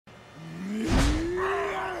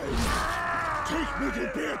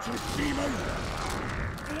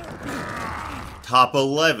Top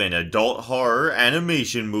 11 Adult Horror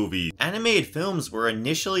Animation Movies. Animated films were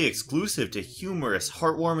initially exclusive to humorous,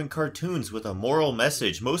 heartwarming cartoons with a moral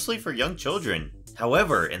message mostly for young children.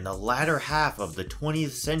 However, in the latter half of the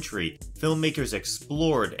 20th century, filmmakers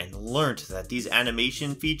explored and learnt that these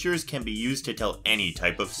animation features can be used to tell any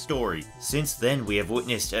type of story. Since then, we have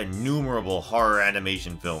witnessed innumerable horror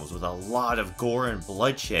animation films with a lot of gore and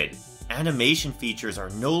bloodshed. Animation features are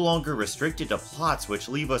no longer restricted to plots which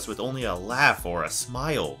leave us with only a laugh or a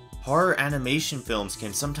smile. Horror animation films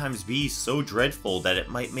can sometimes be so dreadful that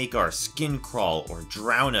it might make our skin crawl or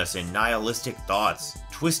drown us in nihilistic thoughts.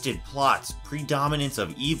 Twisted plots, predominance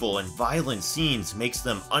of evil, and violent scenes makes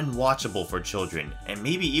them unwatchable for children, and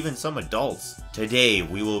maybe even some adults. Today,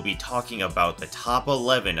 we will be talking about the top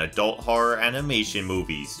 11 adult horror animation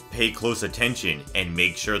movies. Pay close attention and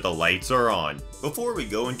make sure the lights are on. Before we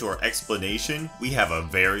go into our explanation, we have a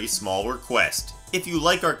very small request. If you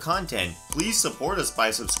like our content, please support us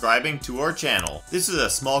by subscribing to our channel. This is a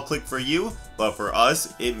small click for you, but for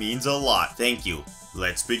us, it means a lot. Thank you.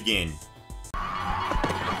 Let's begin.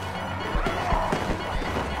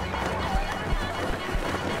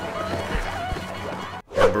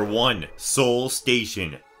 Number 1. Seoul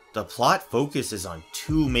Station. The plot focuses on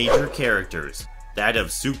two major characters. That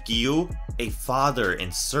of Suk-gyu, a father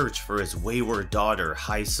in search for his wayward daughter,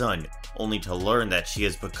 Hae-sun, only to learn that she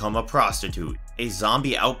has become a prostitute. A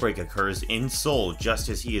zombie outbreak occurs in Seoul just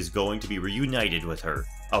as he is going to be reunited with her.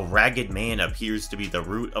 A ragged man appears to be the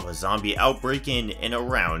root of a zombie outbreak in and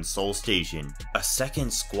around Seoul Station. A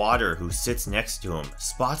second squatter who sits next to him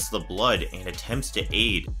spots the blood and attempts to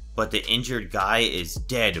aid, but the injured guy is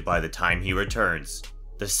dead by the time he returns.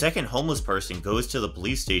 The second homeless person goes to the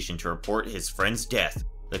police station to report his friend's death.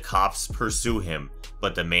 The cops pursue him,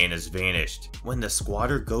 but the man has vanished. When the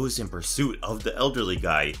squatter goes in pursuit of the elderly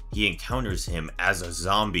guy, he encounters him as a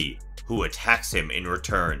zombie, who attacks him in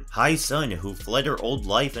return. Hae-sun, who fled her old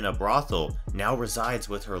life in a brothel, now resides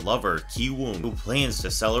with her lover, Ki-woong, who plans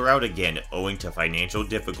to sell her out again owing to financial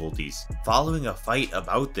difficulties. Following a fight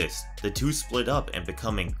about this, the two split up and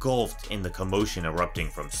become engulfed in the commotion erupting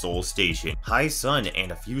from Seoul Station. Hae-sun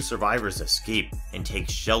and a few survivors escape and take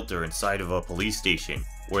shelter inside of a police station,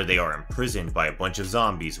 where they are imprisoned by a bunch of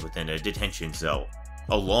zombies within a detention cell,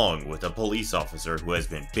 along with a police officer who has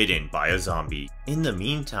been bitten by a zombie. In the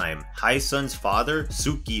meantime, Hae-sun's father,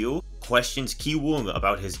 Suk-gyu, questions Ki-woong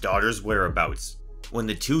about his daughter's whereabouts. When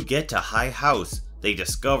the two get to Hae House, they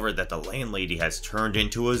discover that the landlady has turned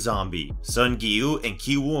into a zombie. Sun-gyu and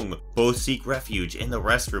Ki-woong both seek refuge in the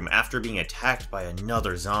restroom after being attacked by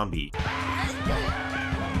another zombie.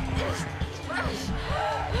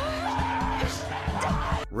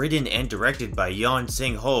 Written and directed by Yeon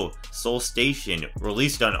Sang-ho, Seoul Station,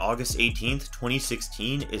 released on August 18th,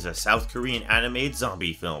 2016, is a South Korean animated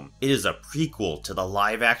zombie film. It is a prequel to the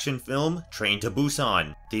live-action film Train to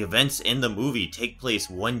Busan. The events in the movie take place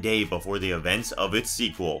one day before the events of its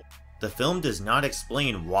sequel. The film does not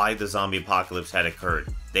explain why the zombie apocalypse had occurred,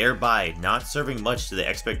 thereby not serving much to the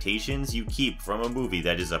expectations you keep from a movie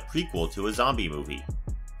that is a prequel to a zombie movie.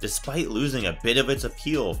 Despite losing a bit of its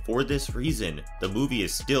appeal for this reason, the movie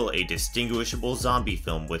is still a distinguishable zombie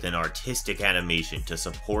film with an artistic animation to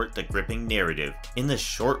support the gripping narrative. In the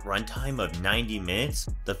short runtime of 90 minutes,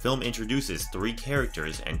 the film introduces three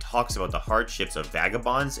characters and talks about the hardships of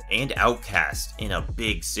vagabonds and outcasts in a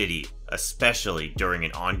big city, especially during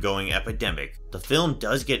an ongoing epidemic. The film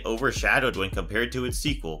does get overshadowed when compared to its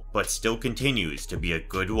sequel, but still continues to be a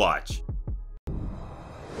good watch.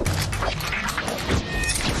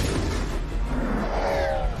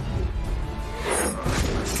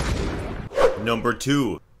 Number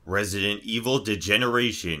 2. Resident Evil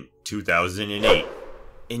Degeneration, 2008.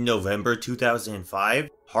 In November 2005,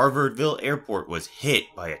 Harvardville Airport was hit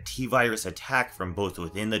by a T-virus attack from both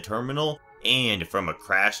within the terminal and from a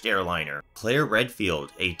crashed airliner. Claire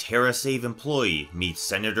Redfield, a TerraSave employee, meets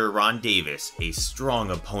Senator Ron Davis, a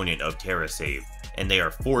strong opponent of TerraSave, and they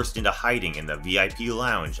are forced into hiding in the VIP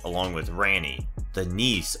lounge along with Rani, the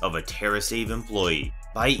niece of a TerraSave employee.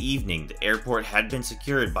 By evening, the airport had been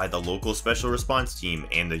secured by the local special response team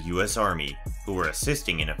and the US Army, who were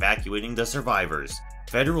assisting in evacuating the survivors.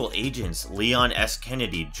 Federal agents Leon S.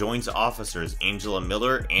 Kennedy joins officers Angela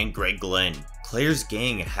Miller and Greg Glenn. Claire's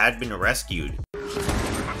gang had been rescued.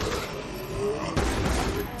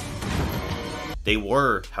 They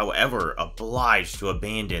were, however, obliged to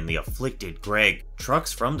abandon the afflicted Greg.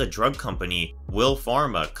 Trucks from the drug company Will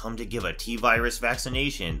Pharma come to give a T-virus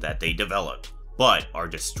vaccination that they developed, but are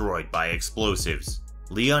destroyed by explosives.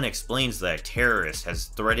 Leon explains that a terrorist has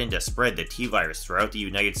threatened to spread the T-virus throughout the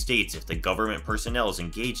United States if the government personnel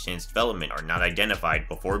engaged in its development are not identified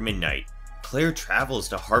before midnight. Claire travels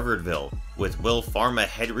to Harvardville with Will Pharma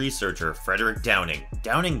head researcher Frederick Downing.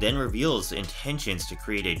 Downing then reveals intentions to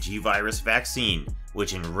create a G-virus vaccine,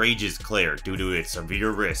 which enrages Claire due to its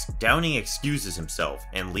severe risk. Downing excuses himself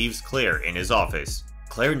and leaves Claire in his office.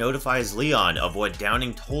 Claire notifies Leon of what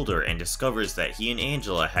Downing told her and discovers that he and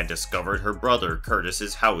Angela had discovered her brother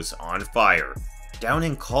Curtis's house on fire.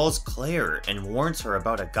 Downing calls Claire and warns her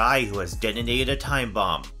about a guy who has detonated a time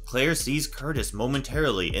bomb. Claire sees Curtis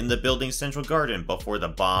momentarily in the building's central garden before the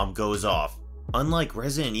bomb goes off. Unlike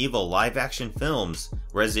Resident Evil live-action films,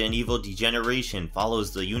 Resident Evil Degeneration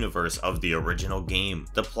follows the universe of the original game.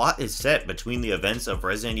 The plot is set between the events of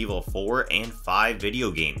Resident Evil 4 and 5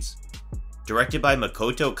 video games. Directed by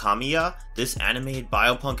Makoto Kamiya, this animated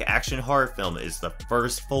biopunk action horror film is the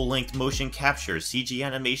first full-length motion capture CG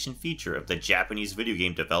animation feature of the Japanese video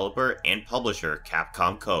game developer and publisher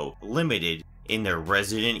Capcom Co., Limited, in their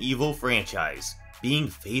Resident Evil franchise. Being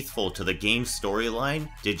faithful to the game's storyline,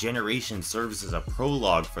 Degeneration serves as a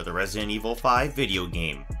prologue for the Resident Evil 5 video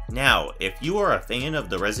game. Now, if you are a fan of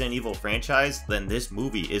the Resident Evil franchise, then this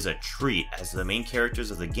movie is a treat as the main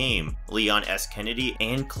characters of the game, Leon S. Kennedy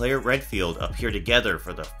and Claire Redfield, appear together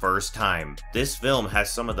for the first time. This film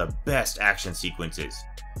has some of the best action sequences.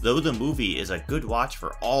 Though the movie is a good watch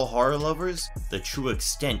for all horror lovers, the true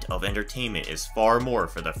extent of entertainment is far more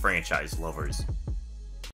for the franchise lovers.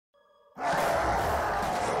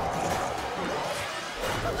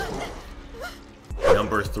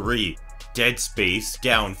 Number 3. Dead Space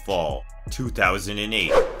Downfall,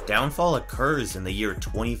 2008. Downfall occurs in the year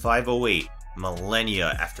 2508,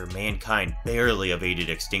 millennia after mankind barely evaded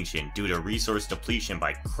extinction due to resource depletion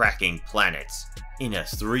by cracking planets, in a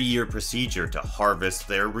 3-year procedure to harvest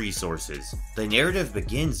their resources. The narrative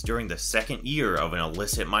begins during the second year of an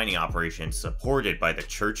illicit mining operation supported by the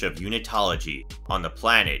Church of Unitology on the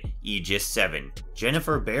planet Aegis 7.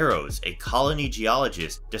 Jennifer Barrows, a colony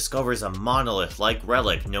geologist, discovers a monolith-like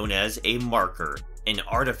relic known as a marker, an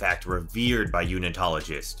artifact revered by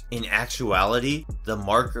Unitologists. In actuality, the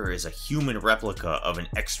marker is a human replica of an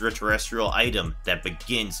extraterrestrial item that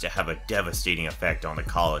begins to have a devastating effect on the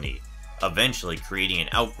colony, eventually creating an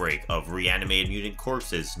outbreak of reanimated mutant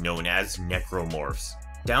corpses known as necromorphs.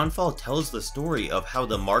 Downfall tells the story of how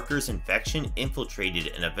the marker's infection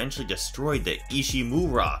infiltrated and eventually destroyed the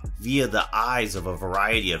Ishimura via the eyes of a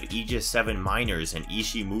variety of Aegis 7 miners and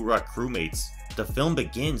Ishimura crewmates. The film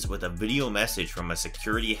begins with a video message from a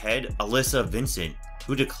security head, Alyssa Vincent,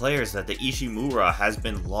 who declares that the Ishimura has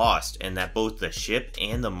been lost and that both the ship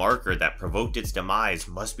and the marker that provoked its demise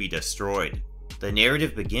must be destroyed. The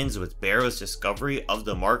narrative begins with Barrow's discovery of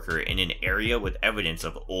the marker in an area with evidence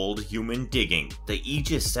of old human digging. The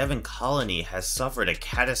Aegis 7 colony has suffered a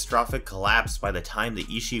catastrophic collapse by the time the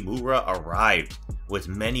Ishimura arrived, with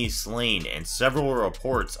many slain and several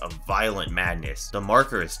reports of violent madness. The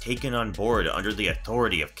marker is taken on board under the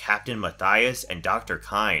authority of Captain Matthias and Dr.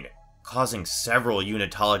 Kine, causing several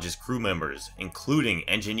Unitologist crew members, including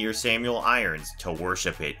engineer Samuel Irons, to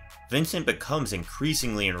worship it. Vincent becomes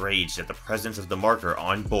increasingly enraged at the presence of the marker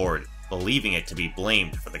on board, believing it to be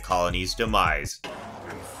blamed for the colony's demise.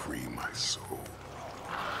 And free my soul.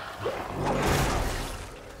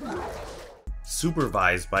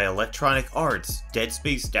 Supervised by Electronic Arts, Dead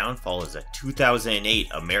Space Downfall is a 2008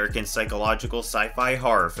 American psychological sci-fi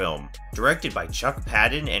horror film. Directed by Chuck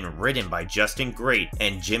Padden and written by Justin Great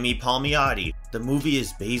and Jimmy Palmiotti, the movie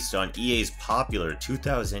is based on EA's popular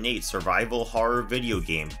 2008 survival horror video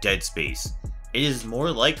game Dead Space. It is more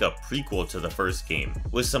like a prequel to the first game,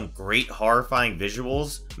 with some great horrifying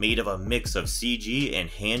visuals made of a mix of CG and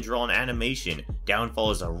hand-drawn animation.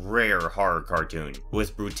 Downfall is a rare horror cartoon,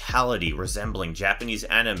 with brutality resembling Japanese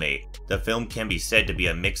anime. The film can be said to be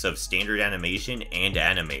a mix of standard animation and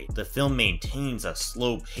anime. The film maintains a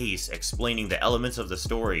slow pace, explaining the elements of the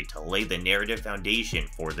story to lay the narrative foundation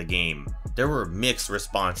for the game. There were mixed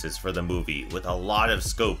responses for the movie, with a lot of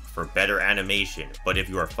scope for better animation, but if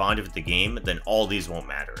you are fond of the game, then all these won't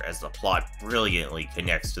matter, as the plot brilliantly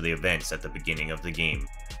connects to the events at the beginning of the game.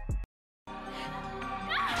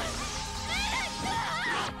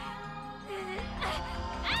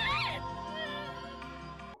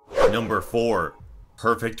 Number 4.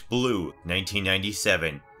 Perfect Blue,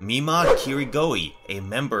 1997. Mima Kirigoi, a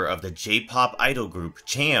member of the J-pop idol group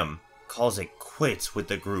Cham, calls it quits with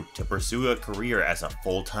the group to pursue a career as a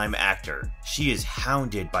full-time actor. She is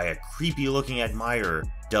hounded by a creepy-looking admirer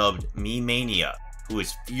dubbed Me Mania, who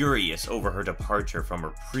is furious over her departure from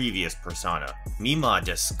her previous persona. Mima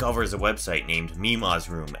discovers a website named Mima's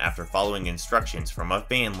Room after following instructions from a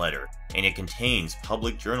fan letter, and it contains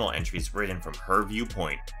public journal entries written from her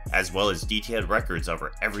viewpoint, as well as detailed records of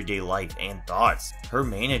her everyday life and thoughts. Her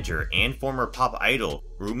manager and former pop idol,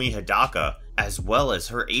 Rumi Hidaka, as well as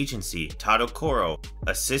her agency, Tadokoro,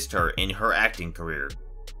 assist her in her acting career.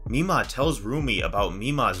 Mima tells Rumi about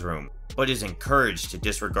Mima's Room, but is encouraged to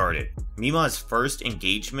disregard it. Mima's first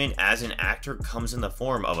engagement as an actor comes in the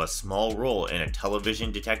form of a small role in a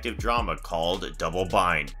television detective drama called Double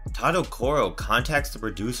Bind. Tadokoro contacts the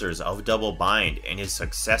producers of Double Bind and is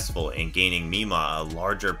successful in gaining Mima a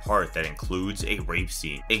larger part that includes a rape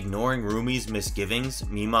scene. Ignoring Rumi's misgivings,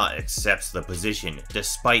 Mima accepts the position,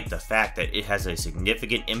 despite the fact that it has a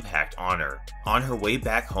significant impact on her. On her way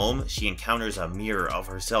back home, she encounters a mirror of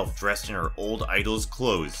herself dressed in her old idol's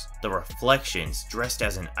clothes. The reflections, dressed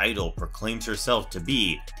as an idol, proclaims herself to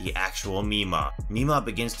be the actual Mima. Mima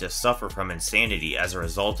begins to suffer from insanity as a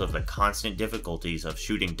result of the constant difficulties of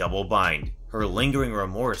shooting Double Bind. Her lingering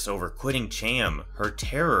remorse over quitting Cham, her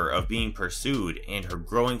terror of being pursued, and her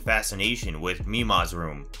growing fascination with Mima's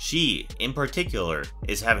Room. She, in particular,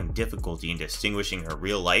 is having difficulty in distinguishing her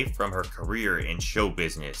real life from her career in show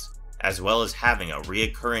business, as well as having a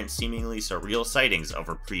reoccurrent, seemingly surreal sightings of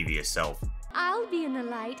her previous self. I'll be in the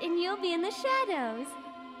light and you'll be in the shadows.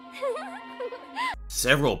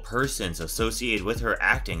 Several persons associated with her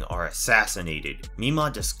acting are assassinated.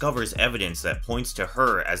 Mima discovers evidence that points to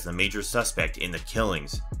her as the major suspect in the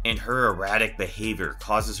killings, and her erratic behavior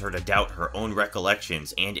causes her to doubt her own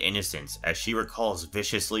recollections and innocence as she recalls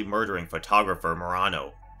viciously murdering photographer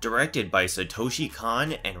Murano. Directed by Satoshi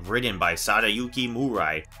Kon and written by Sadayuki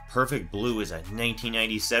Murai, Perfect Blue is a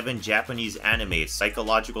 1997 Japanese anime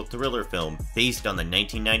psychological thriller film based on the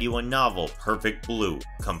 1991 novel Perfect Blue: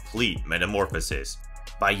 Complete Metamorphosis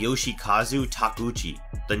by Yoshikazu Takuchi.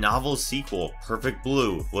 The novel's sequel, Perfect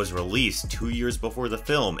Blue, was released 2 years before the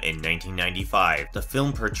film in 1995. The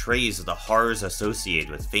film portrays the horrors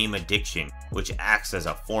associated with fame addiction, which acts as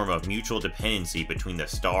a form of mutual dependency between the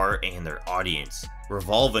star and their audience.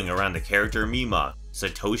 Revolving around the character Mima,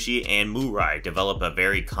 Satoshi and Murai develop a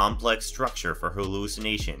very complex structure for her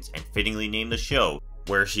hallucinations and fittingly name the show,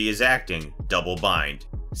 where she is acting, Double Bind,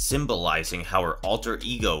 symbolizing how her alter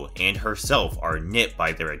ego and herself are knit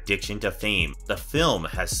by their addiction to fame. The film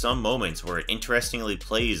has some moments where it interestingly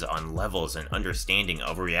plays on levels and understanding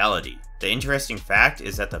of reality. The interesting fact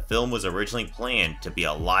is that the film was originally planned to be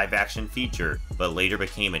a live-action feature, but later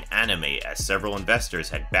became an anime as several investors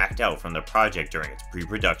had backed out from the project during its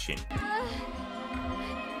pre-production.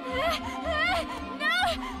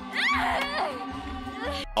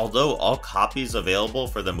 Although all copies available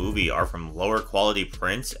for the movie are from lower quality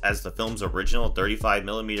prints, as the film's original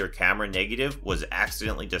 35mm camera negative was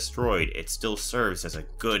accidentally destroyed, it still serves as a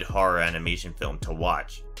good horror animation film to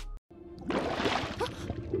watch.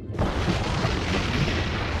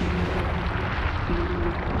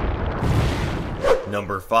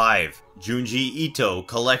 Number 5. Junji Ito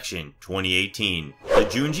Collection 2018. The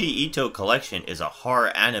Junji Ito Collection is a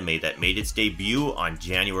horror anime that made its debut on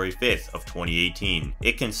January 5th of 2018.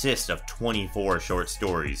 It consists of 24 short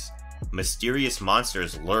stories. Mysterious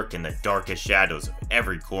monsters lurk in the darkest shadows of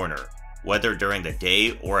every corner, whether during the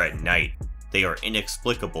day or at night. They are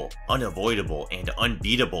inexplicable, unavoidable, and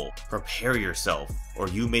unbeatable. Prepare yourself, or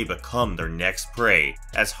you may become their next prey.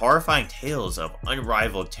 As horrifying tales of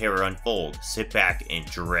unrivaled terror unfold, sit back and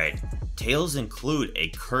dread. Tales include a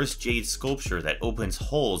cursed jade sculpture that opens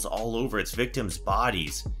holes all over its victims'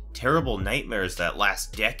 bodies, terrible nightmares that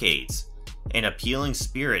last decades, an appealing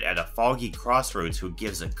spirit at a foggy crossroads who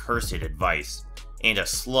gives accursed advice, and a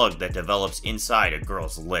slug that develops inside a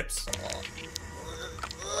girl's lips.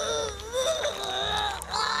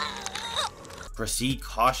 Proceed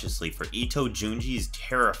cautiously, for Ito Junji's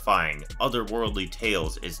terrifying, otherworldly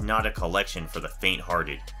tales is not a collection for the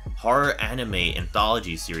faint-hearted. Horror anime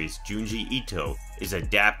anthology series Junji Ito is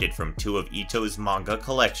adapted from 2 of Ito's manga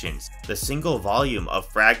collections, the single volume of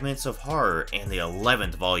Fragments of Horror and the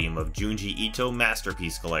 11th volume of Junji Ito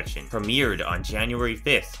Masterpiece Collection. Premiered on January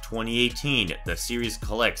 5th, 2018, the series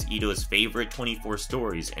collects Ito's favorite 24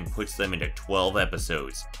 stories and puts them into 12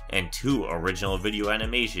 episodes, and 2 original video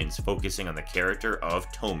animations focusing on the character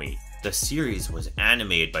of Tomi. The series was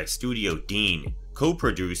animated by Studio Dean,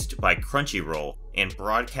 co-produced by Crunchyroll, and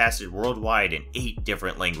broadcasted worldwide in 8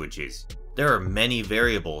 different languages. There are many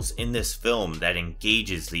variables in this film that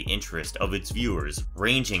engages the interest of its viewers,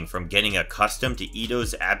 ranging from getting accustomed to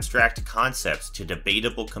Ito's abstract concepts to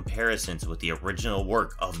debatable comparisons with the original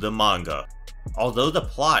work of the manga. Although the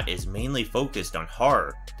plot is mainly focused on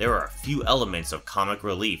horror, there are a few elements of comic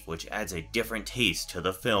relief which adds a different taste to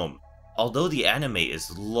the film. Although the anime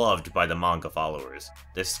is loved by the manga followers,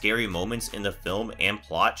 the scary moments in the film and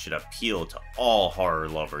plot should appeal to all horror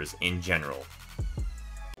lovers in general.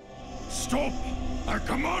 Stop! I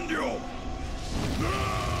command you!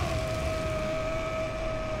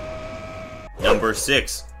 Number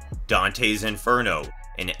 6. Dante's Inferno,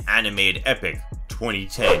 an animated epic,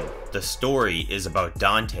 2010. The story is about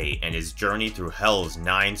Dante and his journey through Hell's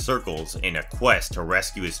 9 circles in a quest to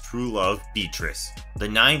rescue his true love, Beatrice. The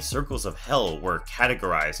 9 circles of Hell were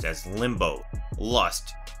categorized as limbo,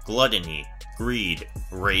 lust, gluttony, greed,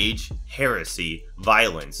 rage, heresy,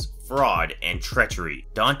 violence, fraud, and treachery.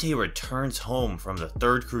 Dante returns home from the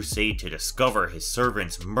Third Crusade to discover his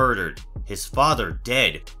servants murdered, his father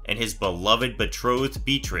dead, and his beloved betrothed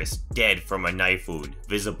Beatrice dead from a knife wound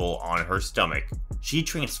visible on her stomach. She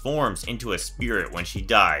transforms into a spirit when she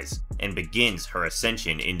dies, and begins her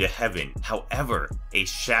ascension into heaven. However, a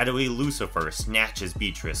shadowy Lucifer snatches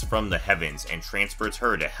Beatrice from the heavens and transfers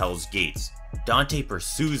her to Hell's gates. Dante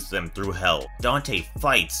pursues them through Hell. Dante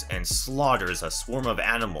fights and slaughters a swarm of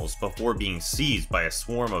animals before being seized by a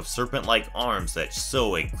swarm of serpent-like arms that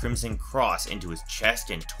sew a crimson cross into his chest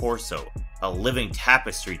and torso, a living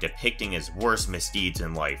tapestry depicting his worst misdeeds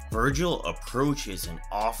in life. Virgil approaches and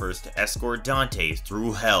offers to escort Dante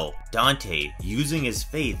through Hell. Dante, using his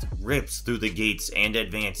faith, rips through the gates and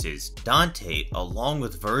advances. Dante, along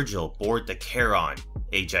with Virgil, board the Charon,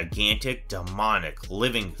 a gigantic, demonic,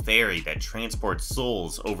 living fairy that transports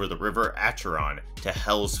souls over the river Acheron to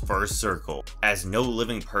Hell's first circle. As no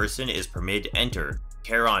living person is permitted to enter,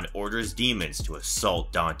 Charon orders demons to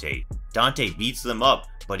assault Dante. Dante beats them up,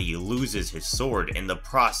 but he loses his sword in the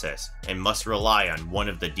process and must rely on one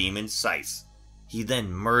of the demon's scythes. He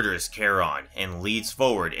then murders Charon and leads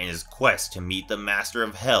forward in his quest to meet the master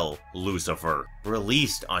of Hell, Lucifer.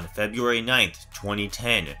 Released on February 9th,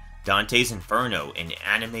 2010, Dante's Inferno, an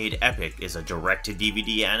animated epic, is a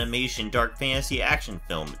direct-to-DVD animation dark fantasy action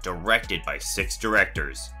film directed by 6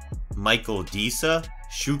 directors: Michael Disa,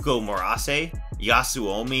 Shuko Murase,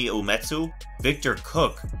 Yasuomi Umetsu, Victor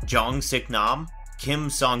Cook, Jong Sik-nam,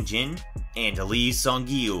 Kim Song-jin, and Lee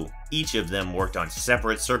Song-gyu. Each of them worked on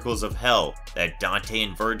separate circles of hell that Dante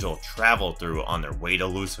and Virgil travel through on their way to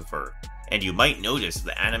Lucifer. And you might notice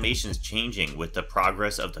the animations changing with the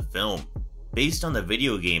progress of the film. Based on the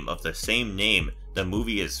video game of the same name, the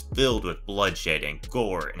movie is filled with bloodshed and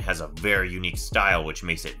gore and has a very unique style which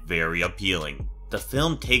makes it very appealing. The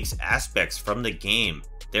film takes aspects from the game,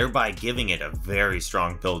 thereby giving it a very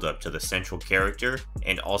strong build-up to the central character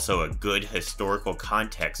and also a good historical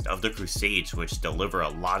context of the Crusades which deliver a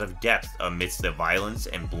lot of depth amidst the violence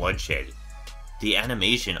and bloodshed. The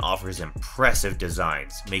animation offers impressive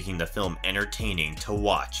designs, making the film entertaining to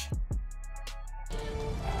watch.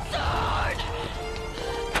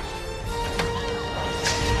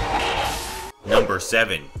 Number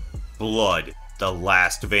 7. Blood, the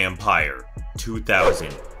Last Vampire,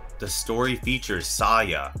 2000. The story features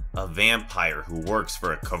Saya, a vampire who works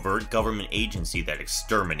for a covert government agency that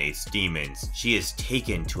exterminates demons. She is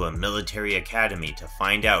taken to a military academy to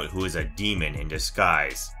find out who is a demon in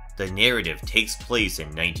disguise. The narrative takes place in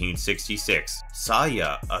 1966.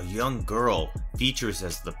 Saya, a young girl, features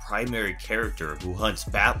as the primary character who hunts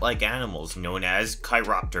bat-like animals known as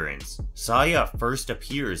chiropterans. Saya first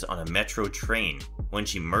appears on a metro train when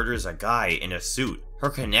she murders a guy in a suit. Her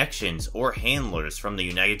connections or handlers from the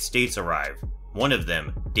United States arrive. One of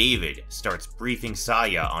them, David, starts briefing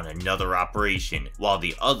Saya on another operation, while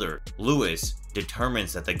the other, Lewis,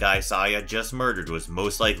 determines that the guy Saya just murdered was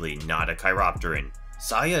most likely not a chiropteran.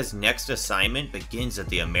 Saya's next assignment begins at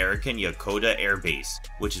the American Yokota Air Base,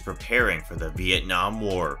 which is preparing for the Vietnam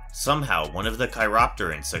War. Somehow, one of the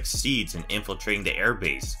chiropterans succeeds in infiltrating the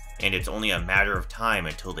airbase, and it's only a matter of time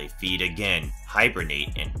until they feed again, hibernate,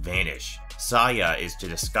 and vanish. Saya is to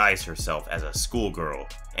disguise herself as a schoolgirl,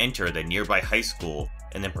 enter the nearby high school,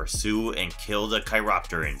 and then pursue and kill the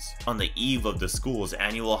chiropterans. On the eve of the school's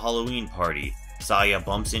annual Halloween party, Saya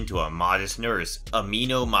bumps into a modest nurse,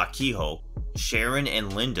 Amino Makiho. Sharon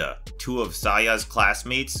and Linda, 2 of Saya's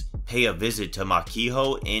classmates, pay a visit to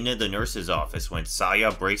Makiho in the nurse's office when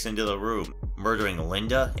Saya breaks into the room, murdering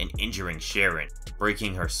Linda and injuring Sharon,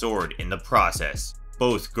 breaking her sword in the process.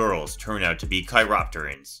 Both girls turn out to be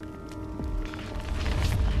chiropterans.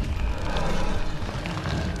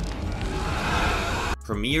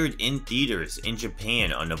 Premiered in theaters in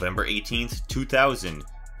Japan on November 18th, 2000,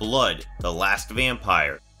 Blood, the Last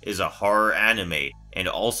Vampire is a horror anime and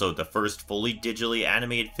also the first fully digitally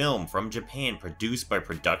animated film from Japan produced by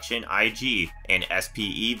Production IG and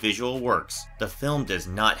SPE Visual Works. The film does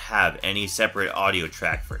not have any separate audio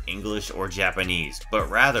track for English or Japanese, but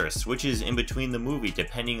rather switches in between the movie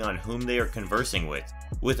depending on whom they are conversing with.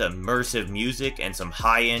 With immersive music and some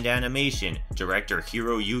high-end animation, director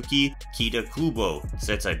Hiroyuki Kitakubo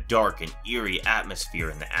sets a dark and eerie atmosphere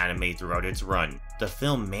in the anime throughout its run. The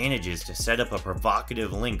film manages to set up a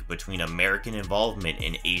provocative link between American involvement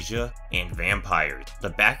in Asia and vampires.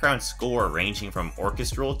 The background score, ranging from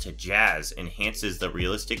orchestral to jazz, enhances the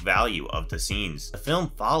realistic value of the scenes. The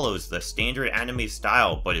film follows the standard anime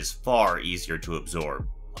style but is far easier to absorb.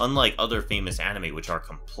 Unlike other famous anime which are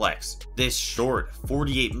complex, this short,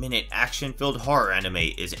 48-minute action-filled horror anime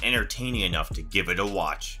is entertaining enough to give it a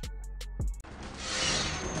watch.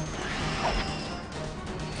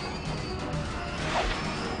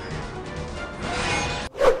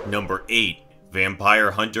 Number 8. Vampire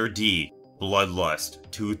Hunter D. Bloodlust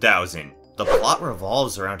 2000. The plot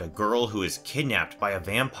revolves around a girl who is kidnapped by a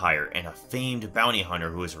vampire and a famed bounty hunter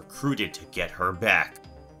who is recruited to get her back.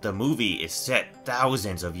 The movie is set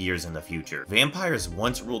thousands of years in the future. Vampires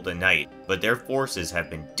once ruled the night, but their forces have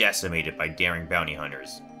been decimated by daring bounty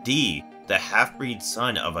hunters. D, the half-breed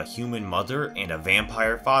son of a human mother and a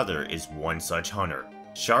vampire father, is one such hunter.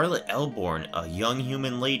 Charlotte Elborn, a young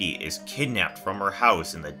human lady, is kidnapped from her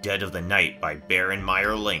house in the dead of the night by Baron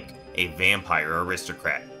Meyer Link, a vampire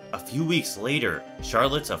aristocrat. A few weeks later,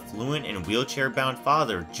 Charlotte's affluent and wheelchair-bound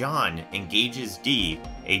father, John, engages Dee,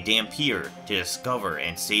 a Dampier, to discover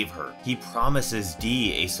and save her. He promises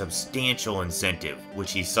Dee a substantial incentive,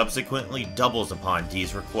 which he subsequently doubles upon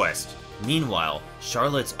Dee's request. Meanwhile,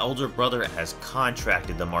 Charlotte's elder brother has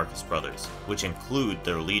contracted the Marcus brothers, which include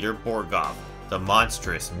their leader Borgoff, the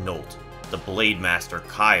monstrous Nolt, the Blade Master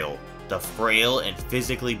Kyle, the frail and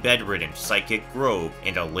physically bedridden Psychic Grove,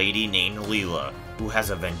 and a lady named Leela, who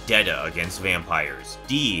has a vendetta against vampires.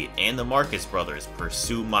 Dee and the Marcus brothers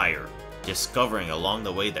pursue Meyer, discovering along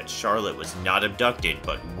the way that Charlotte was not abducted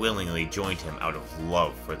but willingly joined him out of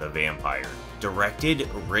love for the vampire. Directed,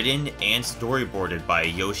 written, and storyboarded by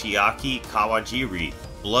Yoshiaki Kawajiri,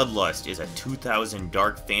 Bloodlust is a 2000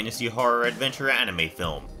 dark fantasy horror adventure anime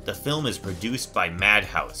film. The film is produced by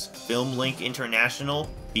Madhouse, FilmLink International,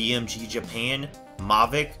 BMG Japan,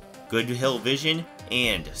 Mavic, Goodhill Vision,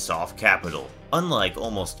 and Soft Capital. Unlike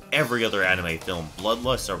almost every other anime film,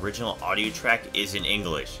 Bloodlust's original audio track is in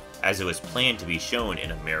English, as it was planned to be shown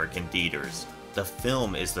in American theaters. The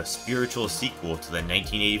film is the spiritual sequel to the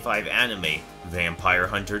 1985 anime Vampire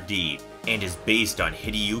Hunter D, and is based on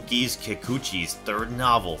Hideyuki Kikuchi's third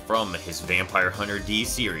novel from his Vampire Hunter D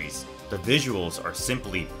series. The visuals are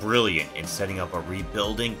simply brilliant in setting up a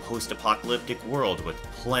rebuilding post-apocalyptic world with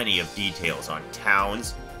plenty of details on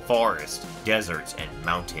towns, forests, deserts, and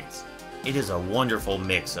mountains. It is a wonderful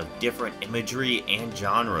mix of different imagery and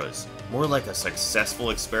genres, more like a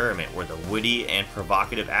successful experiment where the witty and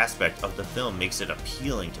provocative aspect of the film makes it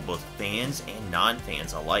appealing to both fans and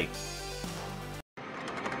non-fans alike.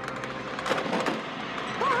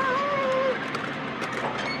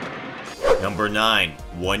 Number 9.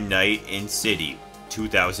 One Night in City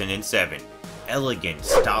 2007. Elegant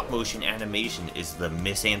stop-motion animation is the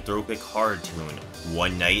misanthropic horror tune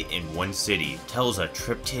One Night in One City tells a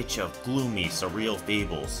triptych of gloomy, surreal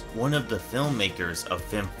fables. One of the filmmakers of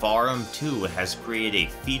Fimpharum 2 has created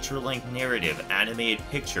a feature-length narrative animated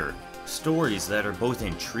picture, stories that are both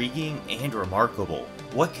intriguing and remarkable.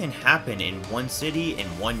 What can happen in one city in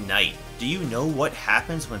one night? Do you know what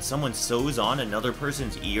happens when someone sews on another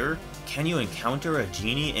person's ear? Can you encounter a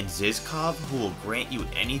genie in Zizkov who will grant you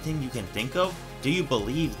anything you can think of? Do you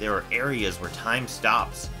believe there are areas where time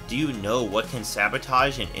stops? Do you know what can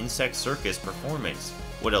sabotage an insect circus performance?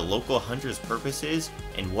 What a local hunter's purpose is,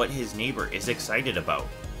 and what his neighbor is excited about?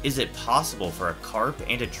 Is it possible for a carp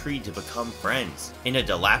and a tree to become friends? In a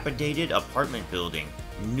dilapidated apartment building,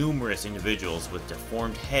 numerous individuals with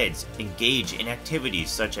deformed heads engage in activities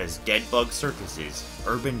such as dead bug circuses,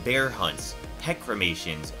 urban bear hunts, pet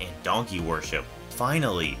cremations, and donkey worship.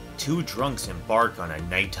 Finally, two drunks embark on a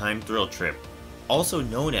nighttime thrill trip. Also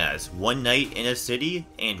known as One Night in a City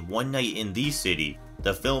and One Night in the City,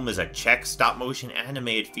 the film is a Czech stop-motion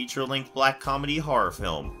animated feature-length black comedy horror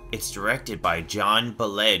film. It's directed by John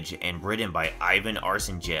Belej and written by Ivan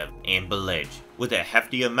Arsenjev and Belej, with a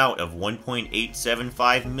hefty amount of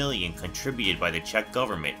 1.875 million contributed by the Czech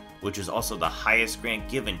government, which was also the highest grant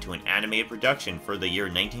given to an animated production for the year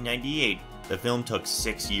 1998. The film took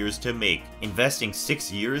 6 years to make. Investing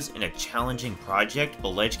 6 years in a challenging project,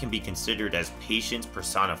 Bloodshed can be considered as patience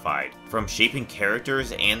personified. From shaping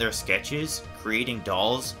characters and their sketches, creating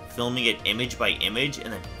dolls, filming it image by image,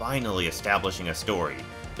 and then finally establishing a story.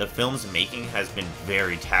 The film's making has been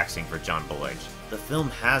very taxing for John Bloodshed. The film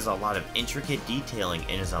has a lot of intricate detailing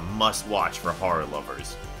and is a must-watch for horror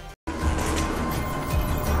lovers.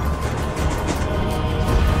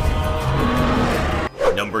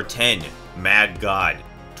 Number 10. Mad God,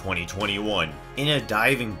 2021. In a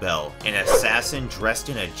diving bell, an assassin dressed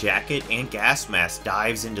in a jacket and gas mask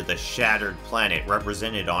dives into the shattered planet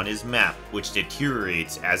represented on his map, which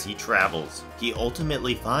deteriorates as he travels. He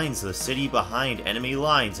ultimately finds the city behind enemy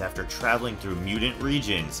lines after traveling through mutant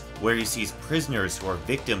regions, where he sees prisoners who are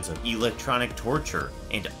victims of electronic torture,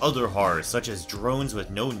 and other horrors such as drones with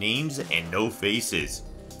no names and no faces.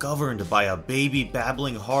 Governed by a baby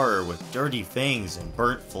babbling horror with dirty fangs and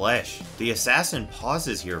burnt flesh. The assassin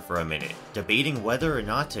pauses here for a minute, debating whether or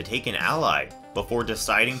not to take an ally, before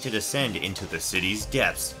deciding to descend into the city's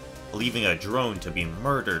depths, leaving a drone to be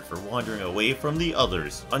murdered for wandering away from the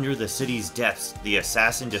others. Under the city's depths, the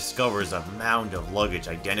assassin discovers a mound of luggage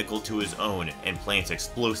identical to his own and plants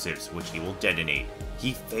explosives which he will detonate.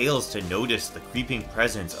 He fails to notice the creeping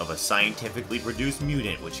presence of a scientifically produced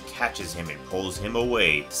mutant which catches him and pulls him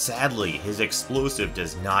away. Sadly, his explosive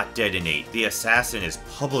does not detonate. The assassin is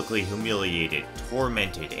publicly humiliated,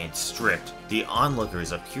 tormented, and stripped. The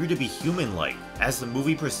onlookers appear to be human-like. As the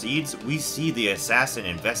movie proceeds, we see the assassin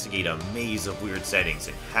investigate a maze of weird settings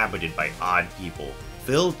inhabited by odd people.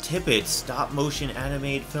 Phil Tippett's stop-motion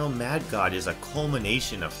animated film Mad God is a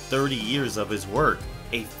culmination of 30 years of his work.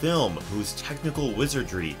 A film whose technical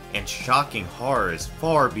wizardry and shocking horror is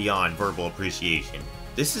far beyond verbal appreciation.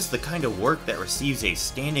 This is the kind of work that receives a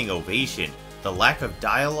standing ovation. The lack of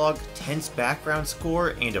dialogue, tense background score,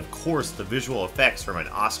 and of course the visual effects from an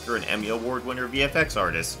Oscar and Emmy Award winner VFX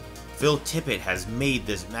artist. Phil Tippett has made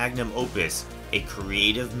this magnum opus a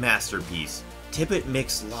creative masterpiece. Tippett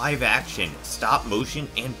mixed live action, stop motion,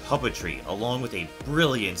 and puppetry along with a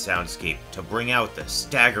brilliant soundscape to bring out the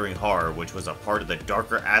staggering horror which was a part of the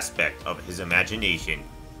darker aspect of his imagination.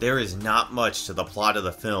 There is not much to the plot of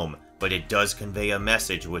the film, but it does convey a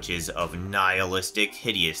message which is of nihilistic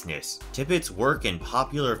hideousness. Tippett's work in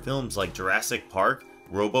popular films like Jurassic Park,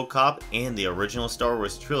 RoboCop, and the original Star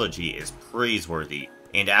Wars trilogy is praiseworthy.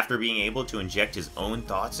 And after being able to inject his own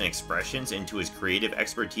thoughts and expressions into his creative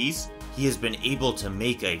expertise, he has been able to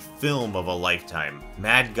make a film of a lifetime.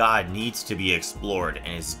 Mad God needs to be explored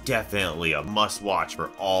and is definitely a must-watch for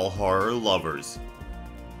all horror lovers.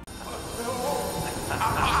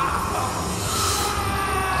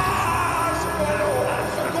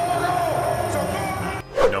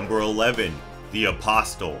 Number 11. The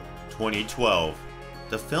Apostle, 2012.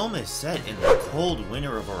 The film is set in the cold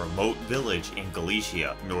winter of a remote village in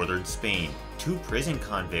Galicia, northern Spain. Two prison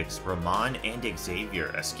convicts, Ramon and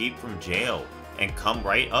Xavier, escape from jail and come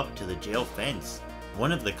right up to the jail fence.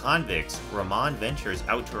 One of the convicts, Ramon, ventures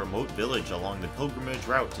out to a remote village along the pilgrimage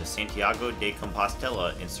route to Santiago de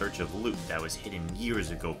Compostela in search of loot that was hidden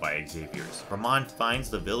years ago by Xavier's. Ramon finds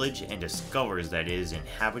the village and discovers that it is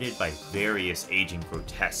inhabited by various aging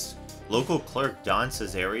grotesques. Local clerk Don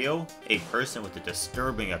Cesario, a person with a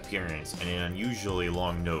disturbing appearance and an unusually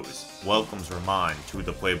long nose, welcomes Ramon to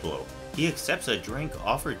the pueblo. He accepts a drink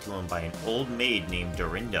offered to him by an old maid named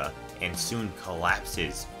Dorinda and soon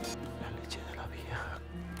collapses.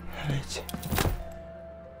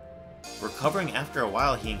 Recovering after a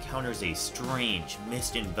while, he encounters a strange,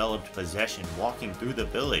 mist-enveloped possession walking through the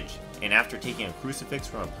village, and after taking a crucifix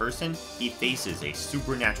from a person, he faces a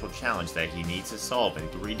supernatural challenge that he needs to solve in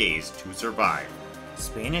 3 days to survive.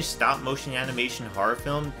 Spanish stop-motion animation horror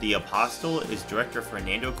film The Apostle is director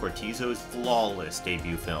Fernando Cortizo's flawless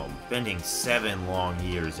debut film, spending 7 long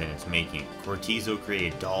years in its making. Cortizo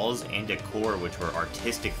created dolls and decor which were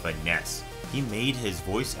artistic finesse. He made his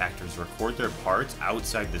voice actors record their parts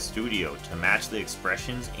outside the studio to match the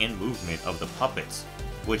expressions and movement of the puppets,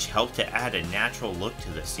 which helped to add a natural look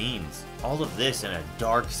to the scenes. All of this in a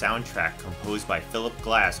dark soundtrack composed by Philip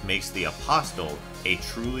Glass makes The Apostle a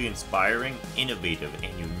truly inspiring, innovative,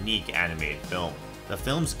 and unique animated film. The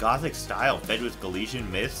film's gothic style fed with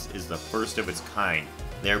Galician myths is the first of its kind,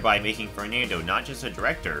 thereby making Fernando not just a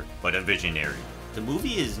director, but a visionary. The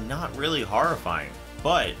movie is not really horrifying,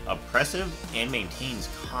 but oppressive and maintains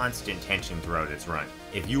constant tension throughout its run.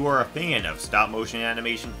 If you are a fan of stop-motion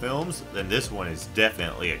animation films, then this one is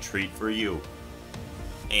definitely a treat for you.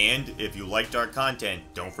 And if you liked our content,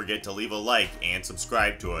 don't forget to leave a like and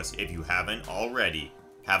subscribe to us if you haven't already.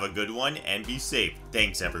 Have a good one and be safe.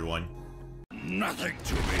 Thanks everyone. Nothing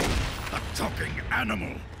to me. A talking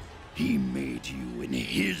animal. He made you in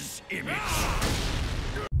his